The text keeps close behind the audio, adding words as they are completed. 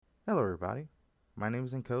Hello, everybody. My name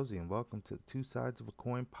is Nkosi, and welcome to the Two Sides of a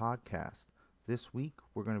Coin podcast. This week,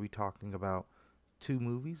 we're going to be talking about two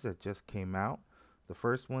movies that just came out. The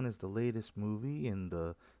first one is the latest movie in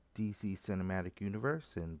the DC Cinematic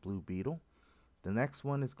Universe in Blue Beetle. The next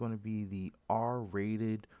one is going to be the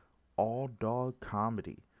R-rated all-dog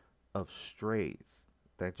comedy of Strays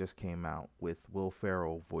that just came out with Will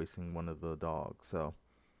Ferrell voicing one of the dogs. So,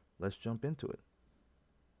 let's jump into it.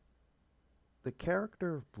 The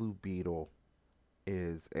character of Blue Beetle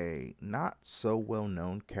is a not so well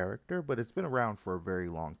known character, but it's been around for a very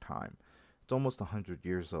long time. It's almost 100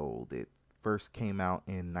 years old. It first came out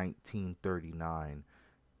in 1939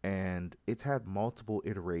 and it's had multiple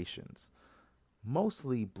iterations.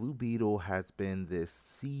 Mostly, Blue Beetle has been this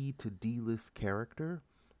C to D list character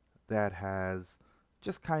that has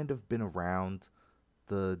just kind of been around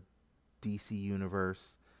the DC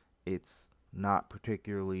universe. It's not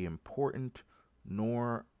particularly important,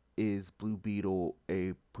 nor is Blue Beetle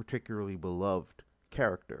a particularly beloved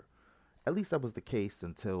character. At least that was the case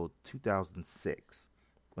until 2006,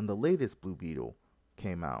 when the latest Blue Beetle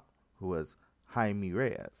came out, who was Jaime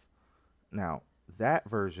Reyes. Now, that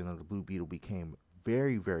version of the Blue Beetle became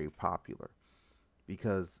very, very popular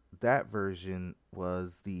because that version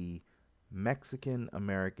was the Mexican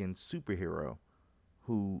American superhero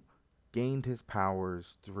who gained his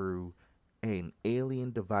powers through an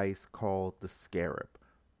alien device called the Scarab.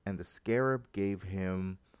 And the Scarab gave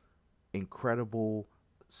him incredible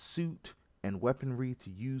suit and weaponry to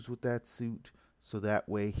use with that suit so that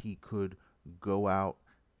way he could go out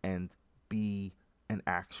and be an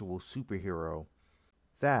actual superhero.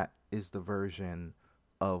 That is the version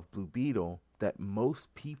of Blue Beetle that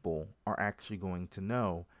most people are actually going to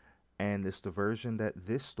know, and it's the version that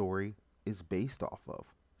this story is based off of.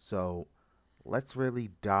 So let's really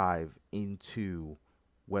dive into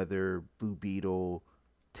whether Blue Beetle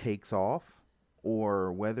takes off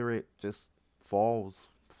or whether it just falls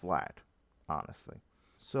flat, honestly.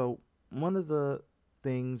 So, one of the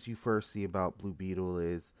things you first see about Blue Beetle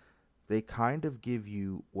is they kind of give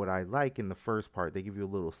you what I like in the first part. They give you a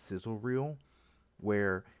little sizzle reel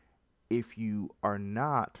where if you are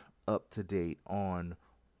not up to date on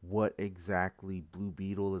what exactly Blue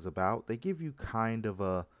Beetle is about, they give you kind of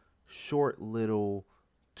a short little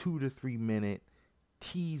 2 to 3 minute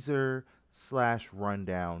teaser /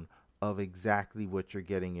 rundown of exactly what you're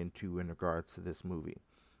getting into in regards to this movie.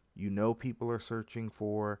 You know people are searching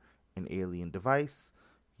for an alien device.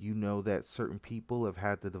 You know that certain people have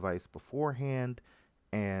had the device beforehand.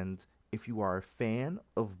 And if you are a fan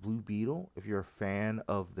of Blue Beetle, if you're a fan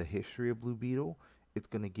of the history of Blue Beetle, it's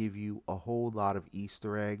going to give you a whole lot of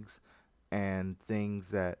Easter eggs and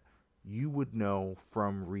things that you would know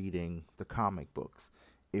from reading the comic books.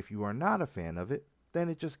 If you are not a fan of it, then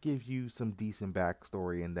it just gives you some decent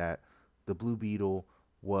backstory in that the Blue Beetle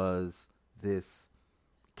was this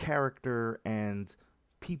character and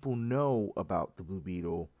people know about the Blue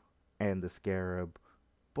Beetle and the Scarab,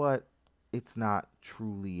 but it's not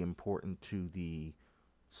truly important to the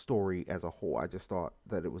story as a whole. I just thought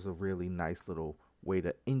that it was a really nice little way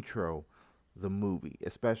to intro the movie,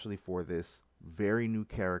 especially for this very new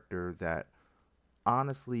character that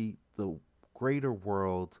honestly the greater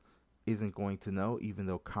world isn't going to know, even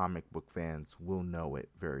though comic book fans will know it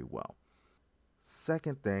very well.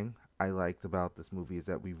 Second thing I liked about this movie is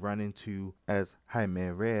that we run into as Jaime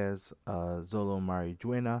Reyes, Zolo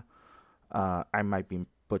Marijuena. I might be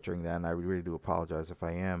butchering that, and I really do apologize if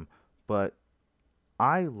I am, but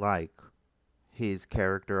I like his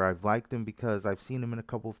character. I've liked him because I've seen him in a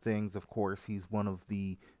couple of things. Of course, he's one of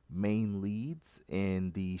the main leads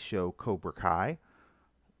in the show Cobra Kai.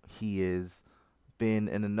 He has been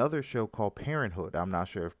in another show called Parenthood. I'm not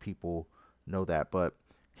sure if people know that, but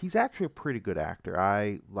he's actually a pretty good actor.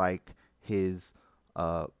 I like his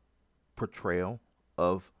portrayal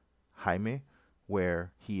of Jaime,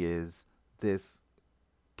 where he is this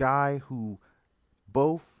guy who,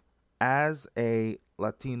 both as a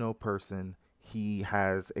Latino person, he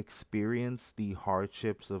has experienced the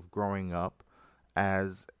hardships of growing up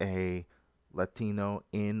as a Latino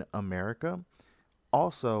in America.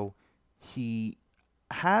 Also, he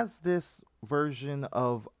has this version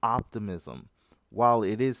of optimism. While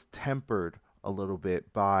it is tempered a little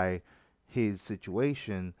bit by his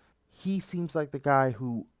situation, he seems like the guy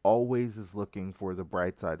who always is looking for the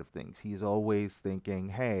bright side of things. He's always thinking,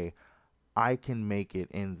 hey, I can make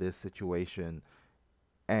it in this situation.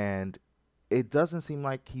 And it doesn't seem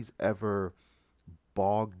like he's ever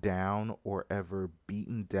bogged down or ever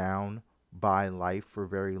beaten down by life for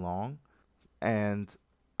very long. And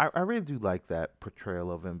I really do like that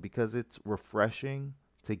portrayal of him because it's refreshing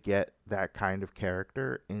to get that kind of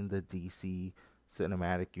character in the DC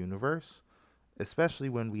cinematic universe, especially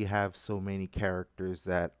when we have so many characters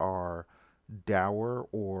that are dour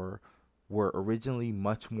or were originally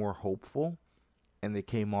much more hopeful and they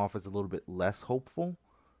came off as a little bit less hopeful.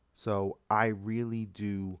 So I really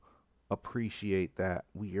do appreciate that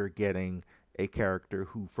we are getting a character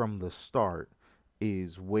who, from the start,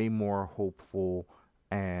 is way more hopeful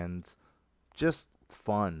and just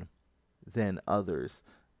fun than others.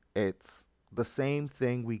 It's the same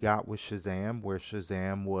thing we got with Shazam, where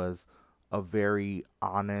Shazam was a very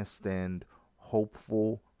honest and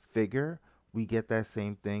hopeful figure. We get that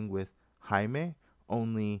same thing with Jaime,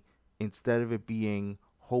 only instead of it being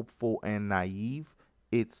hopeful and naive,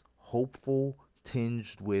 it's hopeful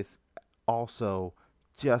tinged with also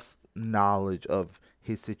just knowledge of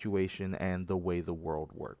his situation and the way the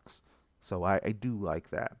world works. So I do like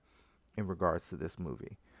that in regards to this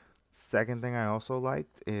movie. Second thing I also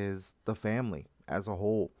liked is the family as a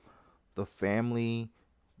whole. The family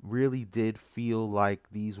really did feel like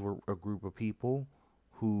these were a group of people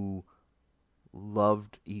who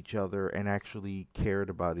loved each other and actually cared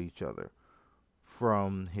about each other.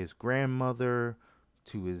 From his grandmother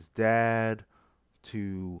to his dad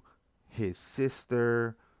to his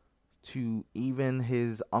sister to even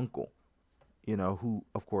his uncle, who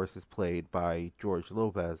of course is played by George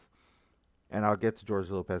Lopez. And I'll get to George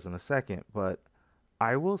Lopez in a second, but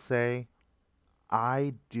I will say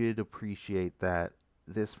I did appreciate that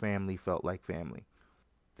this family felt like family.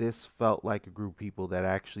 This felt like a group of people that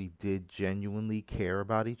actually did genuinely care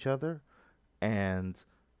about each other. And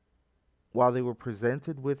while they were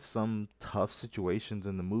presented with some tough situations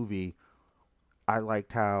in the movie, I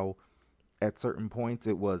liked how at certain points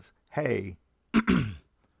it was, hey,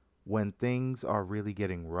 when things are really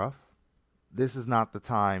getting rough, this is not the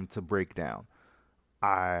time to break down.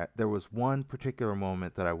 There was one particular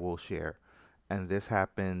moment that I will share, and this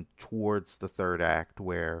happened towards the third act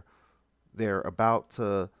where they're about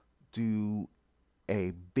to do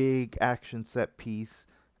a big action set piece,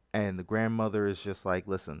 and the grandmother is just like,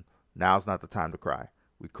 listen, now's not the time to cry.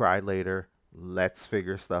 We cry later. Let's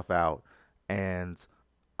figure stuff out. And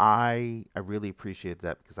I really appreciate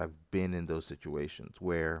that because I've been in those situations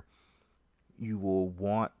where you will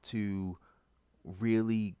want to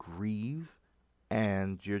really grieve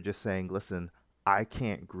and you're just saying, listen, I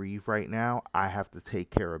can't grieve right now. I have to take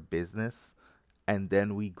care of business and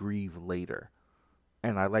then we grieve later.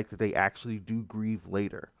 And I like that they actually do grieve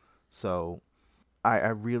later. So I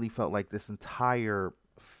really felt like this entire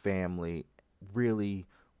family really,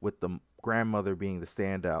 with the grandmother being the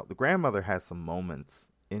standout. The grandmother has some moments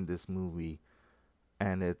in this movie,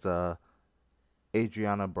 and it's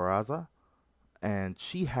Adriana Barraza, and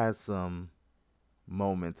she has some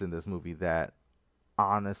moments in this movie that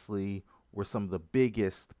honestly were some of the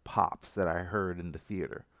biggest pops that I heard in the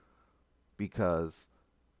theater because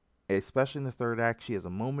especially in the third act she has a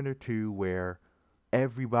moment or two where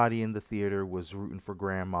everybody in the theater was rooting for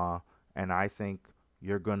grandma, and I think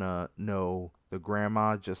you're gonna know the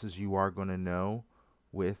grandma just as you are gonna know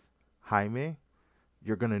with Jaime.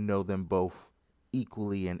 You're gonna know them both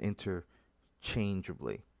equally and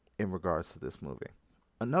interchangeably in regards to this movie.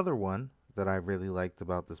 Another one that I really liked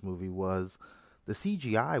about this movie was the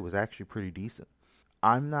CGI was actually pretty decent.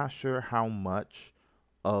 I'm not sure how much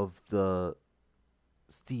of the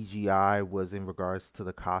CGI was in regards to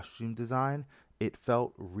the costume design. It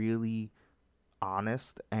felt really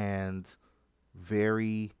honest and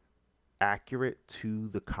very accurate to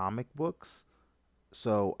the comic books.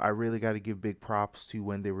 So I really got to give big props to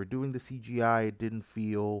when they were doing the CGI. It didn't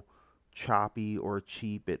feel choppy or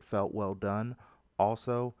cheap. It felt well done.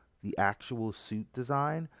 Also, the actual suit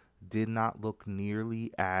design did not look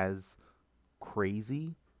nearly as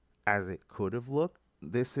crazy as it could have looked.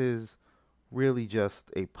 This is really just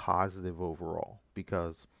a positive overall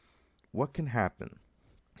because what can happen,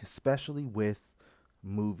 especially with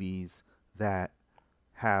movies that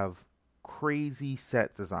have crazy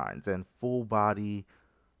set designs and full body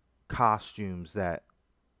costumes that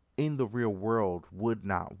in the real world would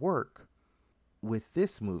not work. With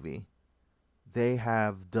this movie, they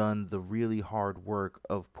have done the really hard work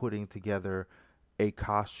of putting together a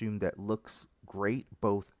costume that looks great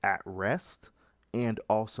both at rest and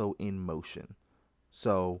also in motion.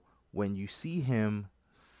 So when you see him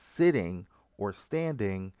sitting or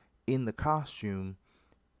standing in the costume,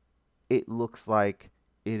 it looks like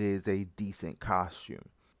it is a decent costume.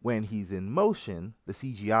 When he's in motion, the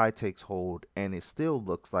CGI takes hold and it still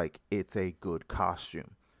looks like it's a good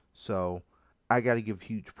costume. So I got to give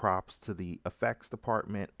huge props to the effects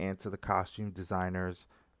department and to the costume designers.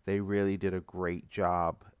 They really did a great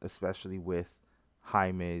job, especially with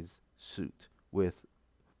Jaime's suit, with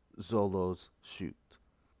Zolo's shoot.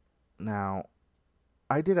 Now,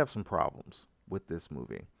 I did have some problems with this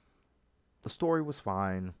movie. The story was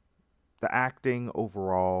fine. The acting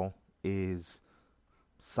overall is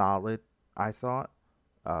solid, I thought.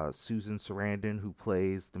 Susan Sarandon, who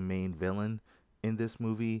plays the main villain in this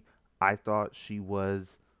movie, I thought she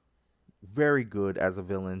was very good as a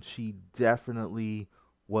villain. She definitely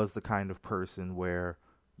was the kind of person where,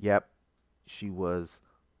 yep, she was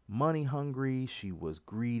money hungry, she was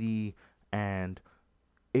greedy, and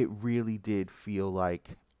it really did feel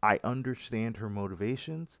like I understand her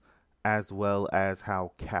motivations as well as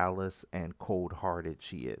how callous and cold hearted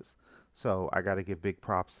she is. So I got to give big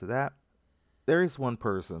props to that. There is one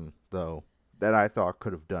person, though, that I thought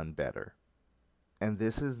could have done better. And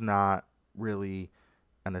this is not really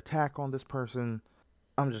an attack on this person.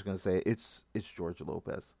 I'm just going to say it's George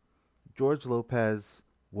Lopez. George Lopez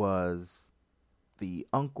was the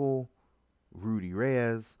uncle, Rudy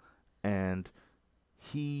Reyes, and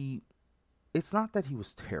he it's not that he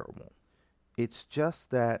was terrible. It's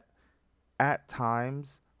just that at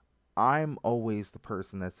times I'm always the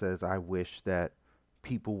person that says I wish that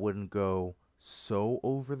people wouldn't go so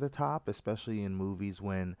over the top, especially in movies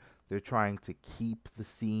when they're trying to keep the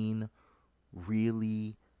scene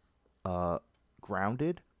really uh,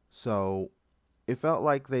 grounded. So it felt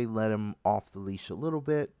like they let him off the leash a little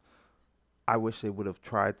bit. I wish they would have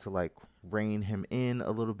tried to like rein him in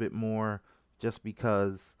a little bit more, just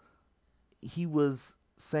because he was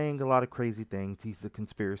saying a lot of crazy things. He's the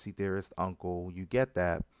conspiracy theorist uncle. You get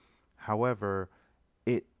that. However,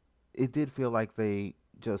 it it did feel like they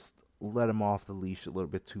just let him off the leash a little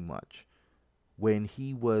bit too much. When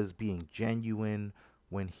he was being genuine,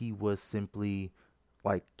 when he was simply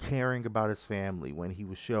like caring about his family, when he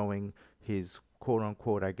was showing his quote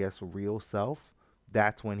unquote, I guess, real self,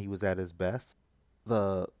 that's when he was at his best.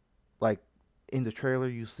 The like in the trailer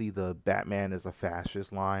you see the Batman is a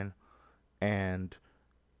fascist line, and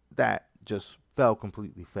that just fell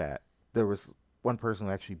completely flat. There was one person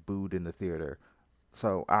who actually booed in the theater.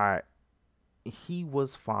 So I he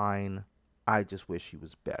was fine. I just wish he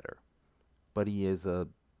was better. But he is a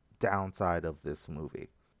downside of this movie.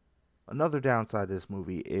 Another downside of this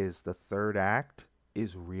movie is the third act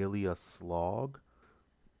is really a slog.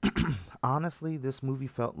 Honestly, this movie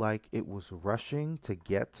felt like it was rushing to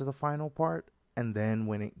get to the final part, and then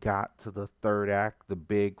when it got to the third act, the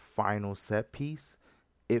big final set piece,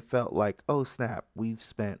 it felt like, oh snap, we've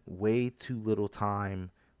spent way too little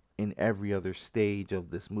time in every other stage of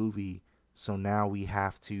this movie, so now we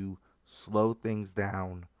have to slow things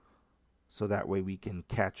down so that way we can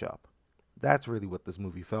catch up. That's really what this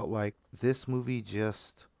movie felt like. This movie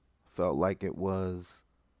just felt like it was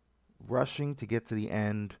rushing to get to the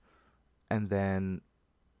end, and then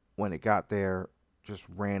when it got there, just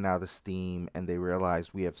ran out of steam, and they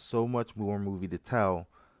realized we have so much more movie to tell.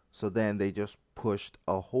 So then they just pushed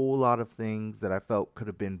a whole lot of things that I felt could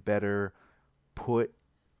have been better put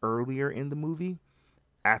earlier in the movie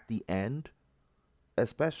at the end,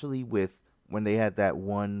 especially with when they had that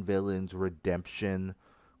one villain's redemption,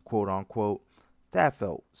 quote unquote. That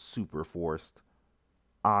felt super forced.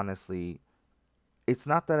 Honestly, it's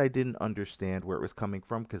not that I didn't understand where it was coming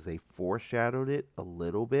from because they foreshadowed it a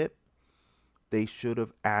little bit. They should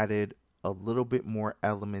have added a little bit more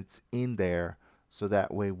elements in there so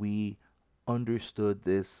that way we understood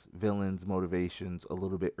this villain's motivations a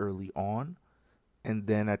little bit early on. And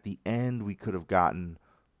then at the end, we could have gotten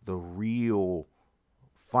the real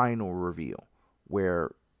final reveal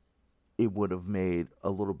where it would have made a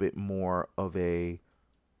little bit more of a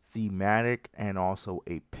thematic and also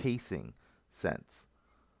a pacing sense.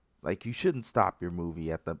 Like, you shouldn't stop your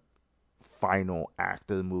movie at the final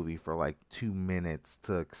act of the movie for like 2 minutes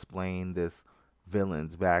to explain this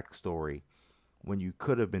villain's backstory when you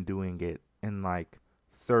could have been doing it in like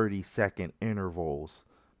 30-second intervals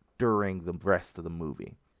during the rest of the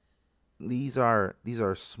movie. These are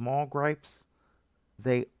small gripes.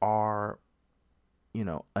 They are,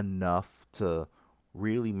 enough to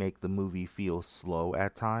really make the movie feel slow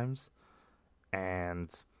at times. And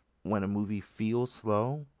when a movie feels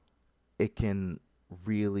slow, it can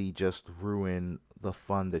really just ruin the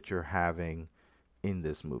fun that you're having in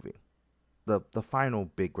this movie. The final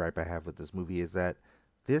big gripe I have with this movie is that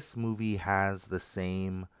this movie has the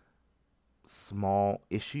same small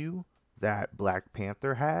issue that Black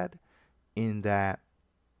Panther had, in that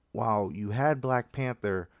while you had Black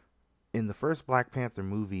Panther in the first Black Panther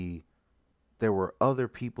movie, there were other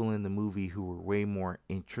people in the movie who were way more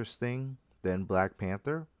interesting than Black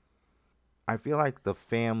Panther. I feel like the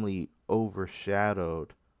family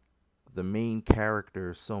overshadowed the main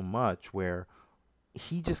character so much, where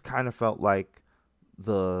he just kind of felt like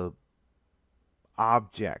the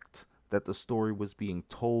object that the story was being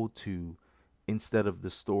told to instead of the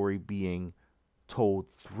story being told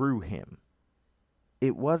through him.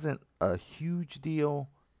 It wasn't a huge deal,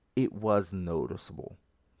 it was noticeable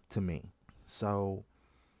to me. So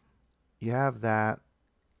you have that.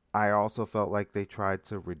 I also felt like they tried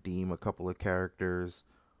to redeem a couple of characters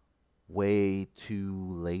way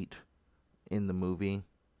too late in the movie.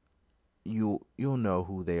 You'll know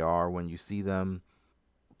who they are when you see them,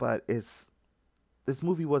 but it's this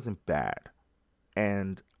movie wasn't bad.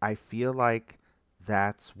 And I feel like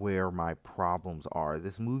that's where my problems are.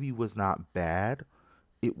 This movie was not bad.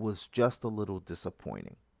 It was just a little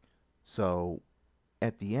disappointing. So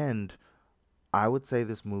at the end, I would say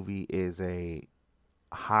this movie is a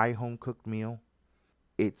high home cooked meal.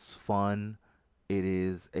 It's fun. It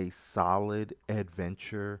is a solid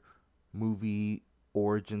adventure movie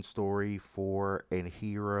origin story for a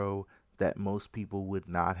hero that most people would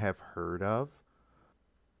not have heard of.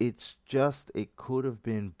 It's just, it could have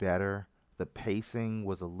been better. The pacing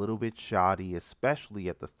was a little bit shoddy, especially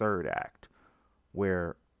at the third act,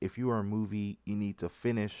 where if you are a movie, you need to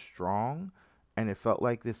finish strong. And it felt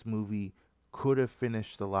like this movie could have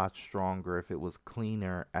finished a lot stronger if it was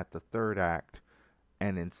cleaner at the third act.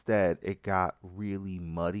 And instead, it got really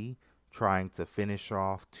muddy trying to finish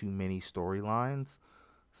off too many storylines.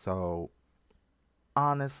 So,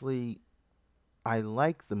 honestly, I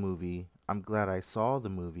like the movie. I'm glad I saw the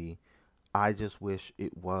movie. I just wish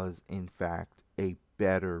it was, in fact, a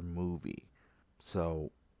better movie.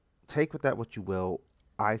 So, take with that what you will.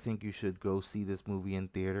 I think you should go see this movie in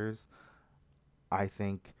theaters. I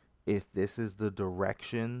think if this is the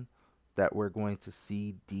direction that we're going to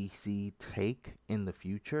see DC take in the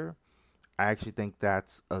future, I actually think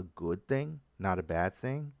that's a good thing, not a bad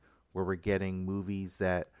thing, where we're getting movies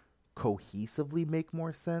that cohesively make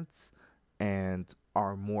more sense and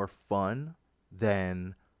are more fun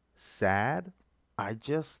than sad. I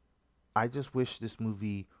just I just wish this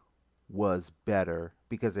movie was better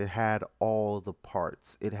because it had all the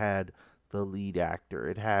parts. It had the lead actor.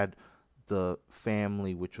 It had the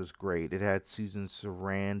family, which was great. It had Susan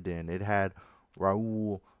Sarandon. It had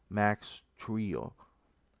Raul Max Trio,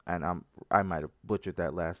 and I might have butchered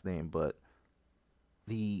that last name, but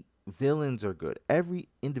the villains are good. Every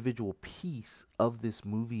individual piece of this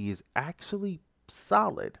movie is actually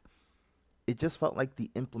solid. It just felt like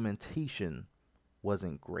the implementation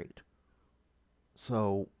wasn't great.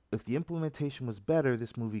 So if the implementation was better,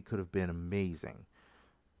 this movie could have been amazing.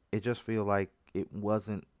 It just feel like it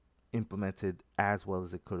wasn't implemented as well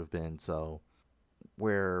as it could have been. So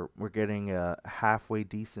we're getting a halfway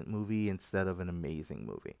decent movie instead of an amazing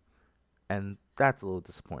movie. And that's a little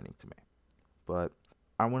disappointing to me. But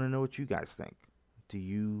I want to know what you guys think. Do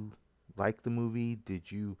you like the movie?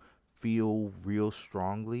 Did you feel real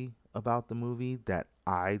strongly about the movie that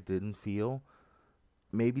I didn't feel?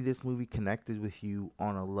 Maybe this movie connected with you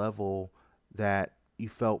on a level that you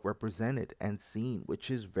felt represented and seen, which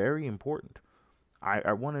is very important.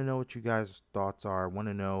 I want to know what you guys' thoughts are. I want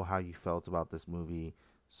to know how you felt about this movie.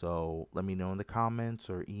 So let me know in the comments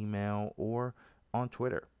or email or on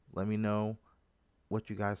Twitter. Let me know what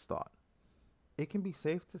you guys thought. It can be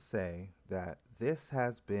safe to say that this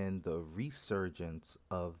has been the resurgence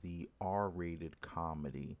of the R rated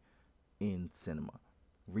comedy in cinema.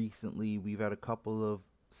 Recently, we've had a couple of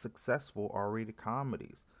successful R rated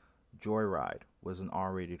comedies. Joyride was an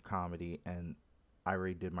R rated comedy, and I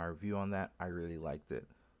already did my review on that. I really liked it.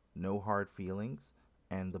 No Hard Feelings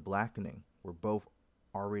and The Blackening were both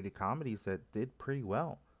R rated comedies that did pretty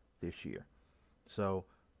well this year. So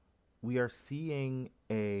we are seeing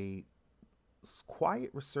a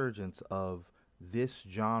quiet resurgence of this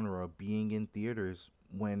genre being in theaters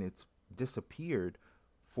when it's disappeared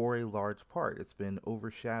for a large part. It's been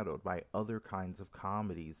overshadowed by other kinds of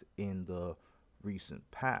comedies in the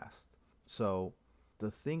recent past. So, the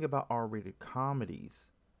thing about R rated comedies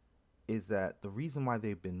is that the reason why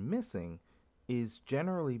they've been missing is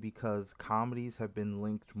generally because comedies have been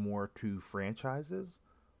linked more to franchises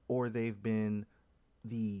or they've been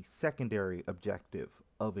the secondary objective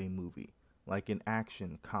of a movie, like an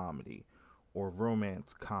action comedy or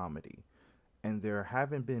romance comedy. And there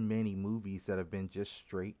haven't been many movies that have been just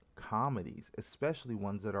straight comedies, especially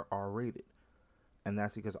ones that are R rated. And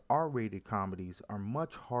that's because R rated comedies are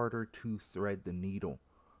much harder to thread the needle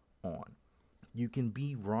on. You can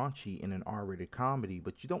be raunchy in an R rated comedy,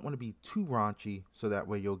 but you don't want to be too raunchy so that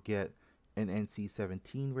way you'll get an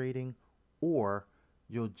NC-17 rating, or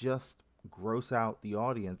you'll just gross out the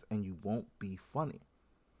audience and you won't be funny.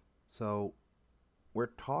 So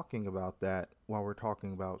we're talking about that while we're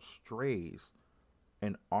talking about Strays.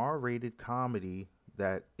 an R-rated comedy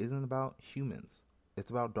that isn't about humans. It's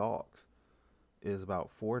about dogs. It is about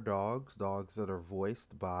four dogs that are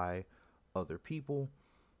voiced by other people,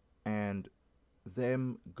 and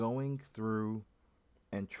them going through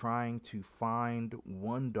and trying to find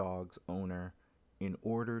one dog's owner in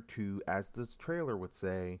order to, as this trailer would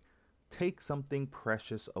say, take something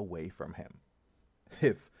precious away from him,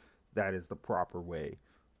 if that is the proper way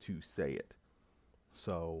to say it.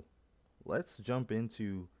 So let's jump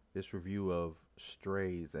into this review of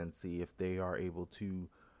Strays and see if they are able to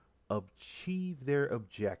achieve their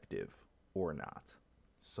objective or not.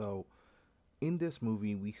 So, in this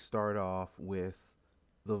movie, we start off with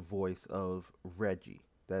the voice of Reggie,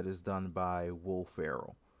 that is done by Will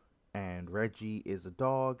Ferrell. And Reggie is a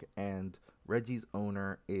dog, and Reggie's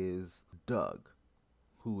owner is Doug,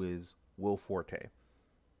 who is Will Forte.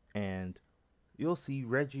 And you'll see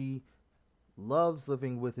Reggie loves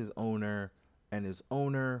living with his owner, and his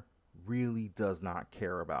owner really does not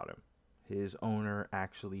care about him. His owner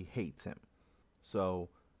actually hates him. So,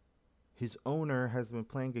 his owner has been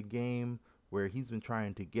playing a game where he's been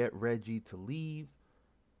trying to get Reggie to leave,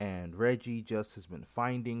 and Reggie just has been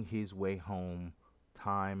finding his way home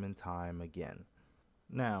time and time again.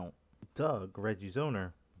 Now, Doug, Reggie's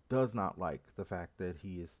owner, does not like the fact that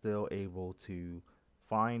he is still able to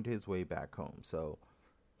find his way back home. So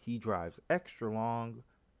he drives extra long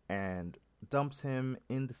and dumps him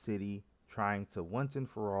in the city, trying to once and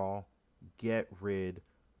for all get rid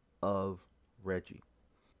of Reggie.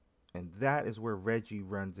 And that is where Reggie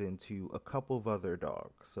runs into a couple of other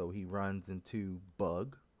dogs. So he runs into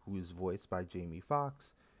Bug, who is voiced by Jamie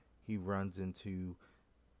Foxx. He runs into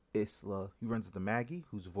Maggie,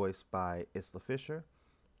 who's voiced by Isla Fisher.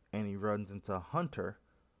 And he runs into Hunter,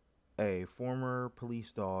 a former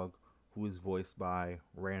police dog who is voiced by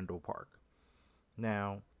Randall Park.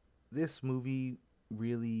 Now, this movie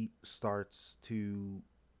really starts to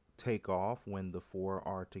take off when the four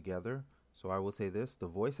are together. So I will say this, the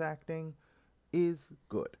voice acting is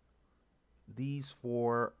good. These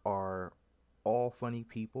four are all funny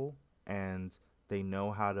people, and they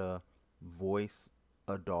know how to voice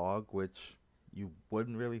a dog, which you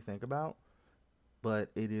wouldn't really think about, but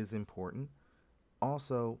it is important.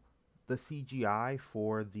 Also, the CGI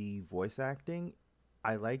for the voice acting,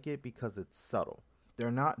 I like it because it's subtle.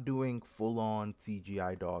 They're not doing full-on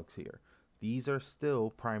CGI dogs here. These are still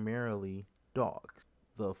primarily dogs.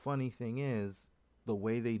 The funny thing is, the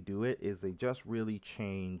way they do it is they just really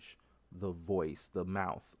change the voice, the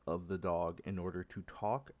mouth of the dog in order to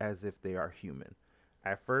talk as if they are human.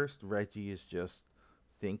 At first, Reggie is just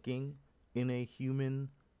thinking in a human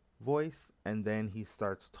voice, and then he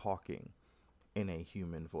starts talking in a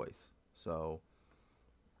human voice. So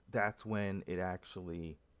that's when it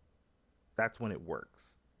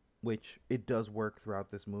works, which it does work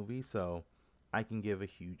throughout this movie, so I can give a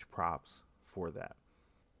huge props for that.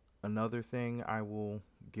 Another thing I will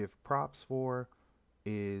give props for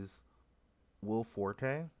is Will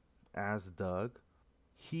Forte as Doug.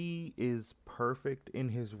 He is perfect in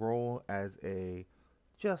his role as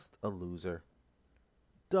just a loser.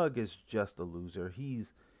 Doug is just a loser.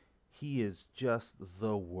 He is just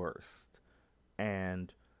the worst.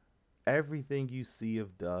 And everything you see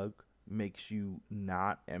of Doug makes you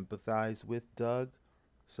not empathize with Doug.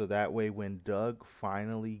 So that way when Doug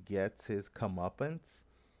finally gets his comeuppance,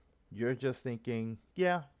 you're just thinking,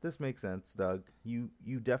 yeah, this makes sense, Doug. You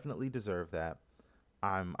definitely deserve that.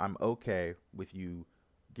 I'm okay with you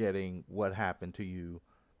getting what happened to you,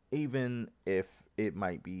 even if it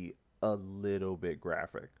might be a little bit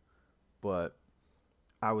graphic. But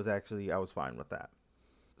I was fine with that.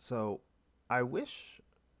 So I wish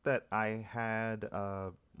that I had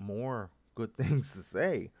more good things to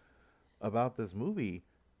say about this movie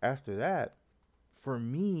after that. For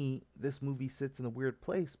me, this movie sits in a weird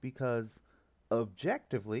place because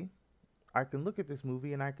objectively, I can look at this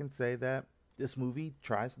movie and I can say that this movie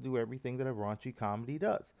tries to do everything that a raunchy comedy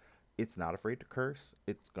does. It's not afraid to curse.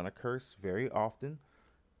 It's going to curse very often.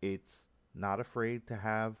 It's not afraid to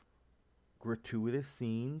have gratuitous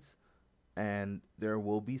scenes, and there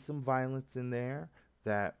will be some violence in there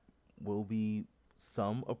that will be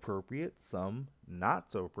some appropriate, some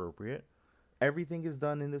not so appropriate. Everything is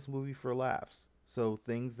done in this movie for laughs. So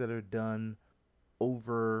things that are done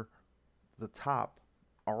over the top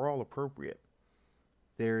are all appropriate.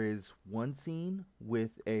 There is one scene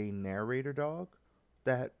with a narrator dog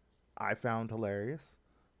that I found hilarious.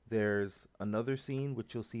 There's another scene,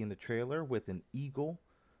 which you'll see in the trailer, with an eagle.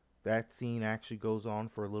 That scene actually goes on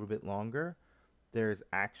for a little bit longer. There's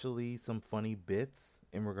actually some funny bits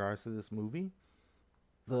in regards to this movie.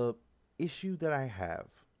 The issue that I have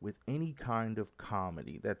with any kind of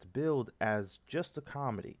comedy that's billed as just a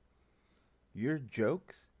comedy, your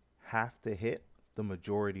jokes have to hit the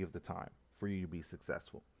majority of the time for you to be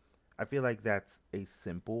successful. I feel like that's a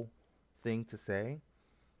simple thing to say,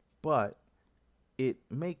 but it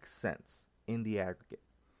makes sense in the aggregate.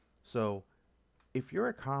 So, if you're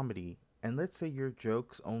a comedy and let's say your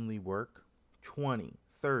jokes only work 20,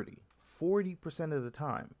 30, 40% of the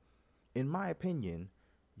time, in my opinion,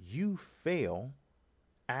 you fail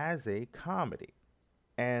as a comedy.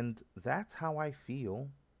 And that's how I feel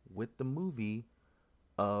with the movie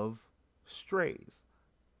of Strays.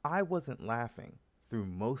 I wasn't laughing through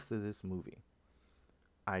most of this movie.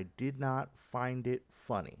 I did not find it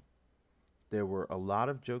funny. There were a lot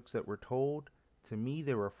of jokes that were told. To me,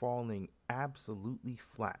 they were falling absolutely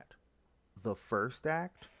flat. The first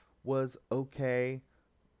act was okay,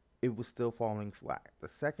 it was still falling flat. The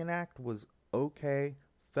second act was okay,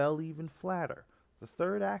 fell even flatter. The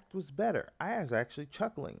third act was better. I was actually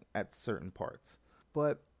chuckling at certain parts,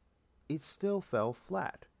 but it still fell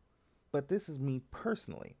flat. But this is me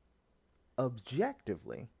personally.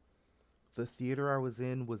 Objectively, the theater I was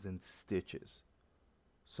in stitches.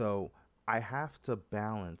 So I have to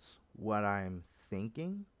balance what I'm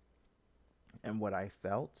thinking and what I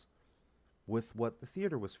felt with what the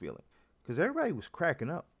theater was feeling. Because everybody was cracking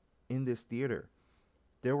up in this theater.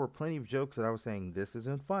 There were plenty of jokes that I was saying, this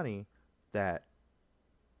isn't funny, that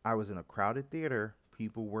I was in a crowded theater,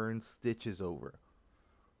 people were in stitches over.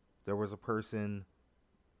 There was a person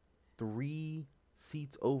 3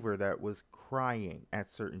 seats over that was crying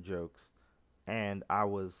at certain jokes. And I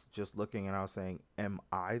was just looking and I was saying, am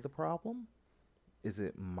I the problem? Is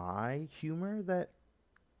it my humor that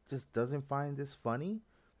just doesn't find this funny?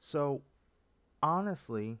 So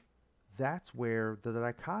honestly, that's where the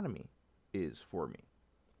dichotomy is for me.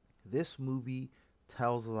 This movie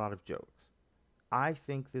tells a lot of jokes. I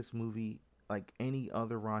think this movie, like any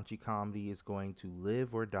other raunchy comedy, is going to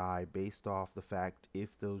live or die based off the fact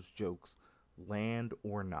if those jokes land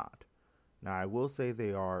or not. Now, I will say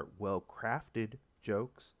they are well crafted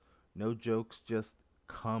jokes. No jokes just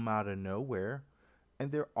come out of nowhere.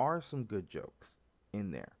 And there are some good jokes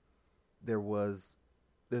in there.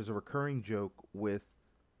 There's a recurring joke with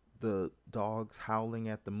the dogs howling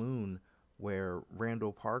at the moon where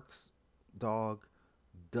Randall Park's dog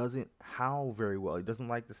doesn't howl very well. He doesn't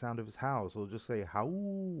like the sound of his howl, so he'll just say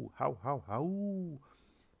howl, howl, howl, howl.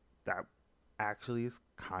 That actually is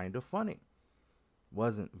kind of funny.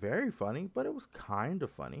 Wasn't very funny, but it was kind of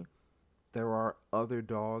funny. There are other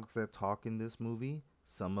dogs that talk in this movie.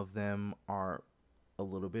 Some of them are a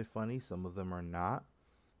little bit funny, some of them are not.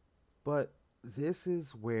 But this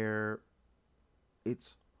is where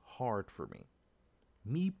it's hard for me.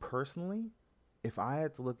 Me personally, if I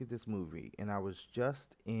had to look at this movie and I was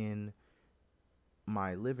just in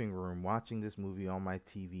my living room watching this movie on my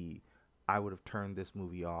TV, I would have turned this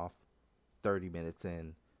movie off 30 minutes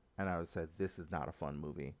in and I would have said, this is not a fun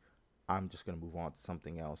movie. I'm just going to move on to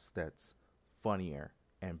something else that's funnier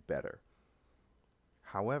and better.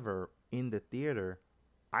 However, in the theater,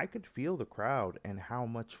 I could feel the crowd and how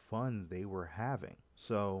much fun they were having.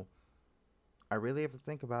 So I really have to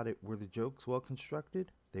think about it. Were the jokes well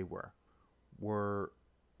constructed? They were. Were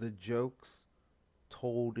the jokes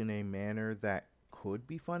told in a manner that could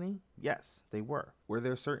be funny? Yes, they were. Were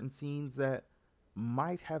there certain scenes that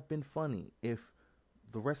might have been funny if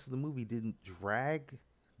the rest of the movie didn't drag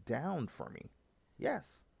down for me?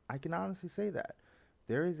 Yes, I can honestly say that.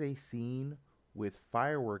 There is a scene with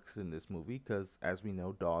fireworks in this movie because, as we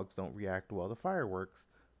know, dogs don't react well to fireworks.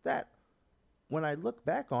 That, when I look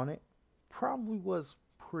back on it, probably was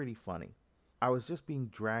pretty funny. I was just being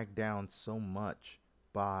dragged down so much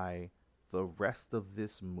by the rest of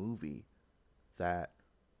this movie that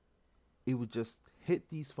it would just hit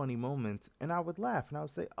these funny moments and I would laugh and I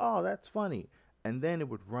would say, "Oh, that's funny." And then it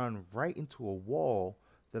would run right into a wall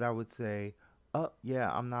that I would say, "Oh, yeah,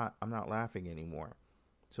 I'm not laughing anymore."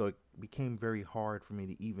 So it became very hard for me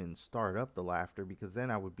to even start up the laughter because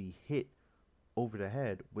then I would be hit over the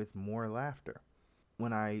head with more laughter.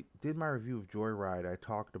 When I did my review of Joyride, I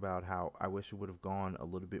talked about how I wish it would have gone a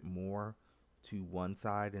little bit more to one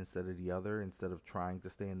side instead of the other, instead of trying to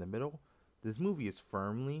stay in the middle. This movie is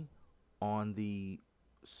firmly on the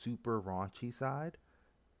super raunchy side,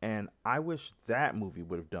 and I wish that movie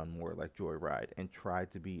would have done more like Joyride and tried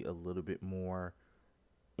to be a little bit more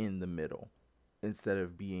in the middle instead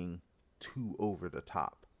of being too over the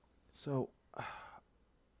top. So,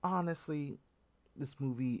 honestly, this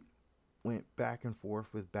movie went back and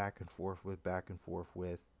forth with back and forth with back and forth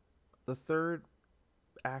with. The third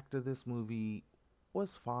act of this movie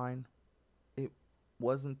was fine. It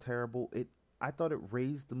wasn't terrible. It I thought it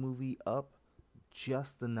raised the movie up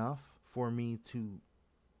just enough for me to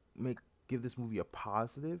make give this movie a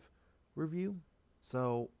positive review.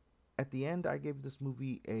 So at the end, I gave this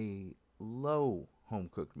movie a low home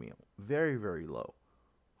cooked meal, very very low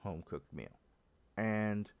home cooked meal,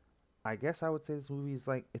 and I guess I would say this movie is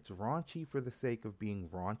like it's raunchy for the sake of being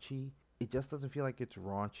raunchy. It just doesn't feel like it's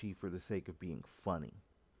raunchy for the sake of being funny.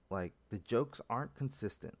 Like the jokes aren't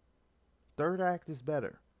consistent. Third act is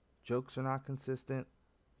better. Jokes are not consistent.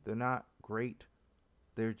 They're not great.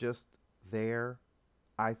 They're just there.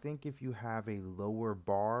 I think if you have a lower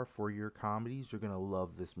bar for your comedies, you're going to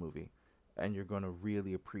love this movie and you're going to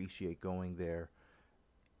really appreciate going there.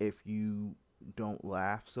 If you don't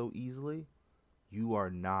laugh so easily, you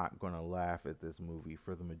are not going to laugh at this movie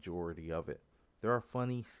for the majority of it. There are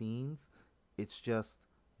funny scenes. It's just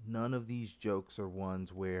none of these jokes are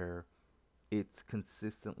ones where it's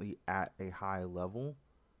consistently at a high level.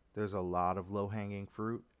 There's a lot of low hanging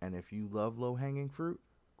fruit, and if you love low hanging fruit,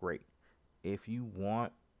 great. If you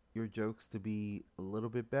want your jokes to be a little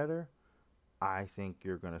bit better, I think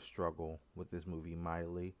you're going to struggle with this movie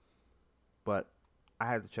mightily. But I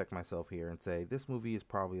had to check myself here and say this movie is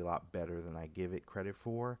probably a lot better than I give it credit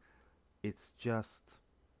for. It's just,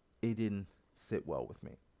 it didn't sit well with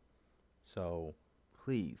me. So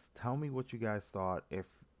please tell me what you guys thought. If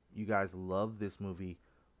you guys love this movie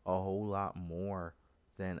a whole lot more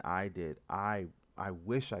than I did, I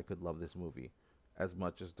wish I could love this movie as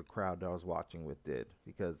much as the crowd that I was watching with did,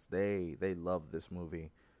 because they loved this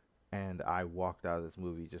movie, and I walked out of this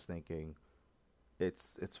movie just thinking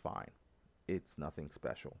it's fine. It's nothing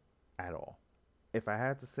special at all. If I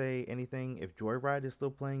had to say anything, if Joyride is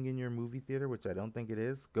still playing in your movie theater, which I don't think it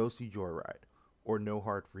is, go see Joyride or No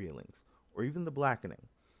Hard Feelings or even The Blackening.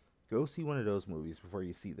 Go see one of those movies before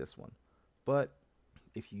you see this one. But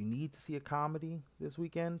if you need to see a comedy this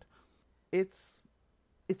weekend, it's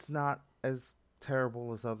not as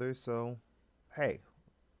terrible as others. So, hey,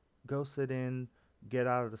 go sit in, get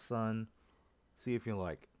out of the sun, see if you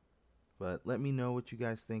like it. But let me know what you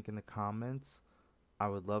guys think in the comments. I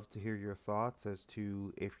would love to hear your thoughts as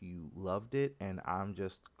to if you loved it and I'm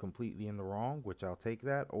just completely in the wrong, which I'll take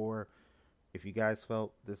that, or if you guys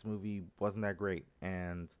felt this movie wasn't that great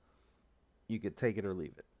and you could take it or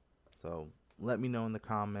leave it. So let me know in the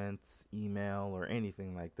comments, email, or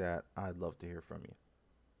anything like that. I'd love to hear from you.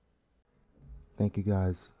 Thank you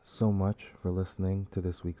guys so much for listening to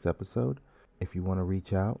this week's episode. If you want to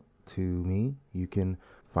reach out to me, you can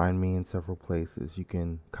find me in several places. You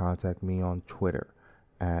can contact me on Twitter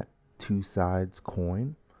at Two Sides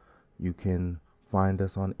Coin. You can find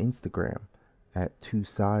us on Instagram at Two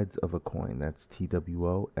Sides of a Coin. That's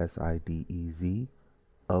TWOSIDEZ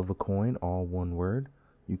of a coin, all one word.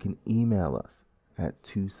 You can email us at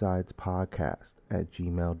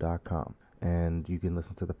twosidespodcast@gmail.com. And you can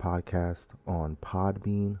listen to the podcast on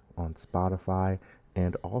Podbean, on Spotify,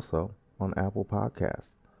 and also on Apple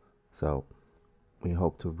Podcasts. So we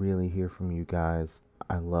hope to really hear from you guys.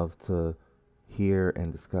 I love to hear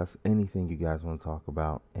and discuss anything you guys want to talk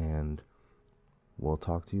about, and we'll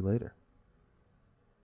talk to you later.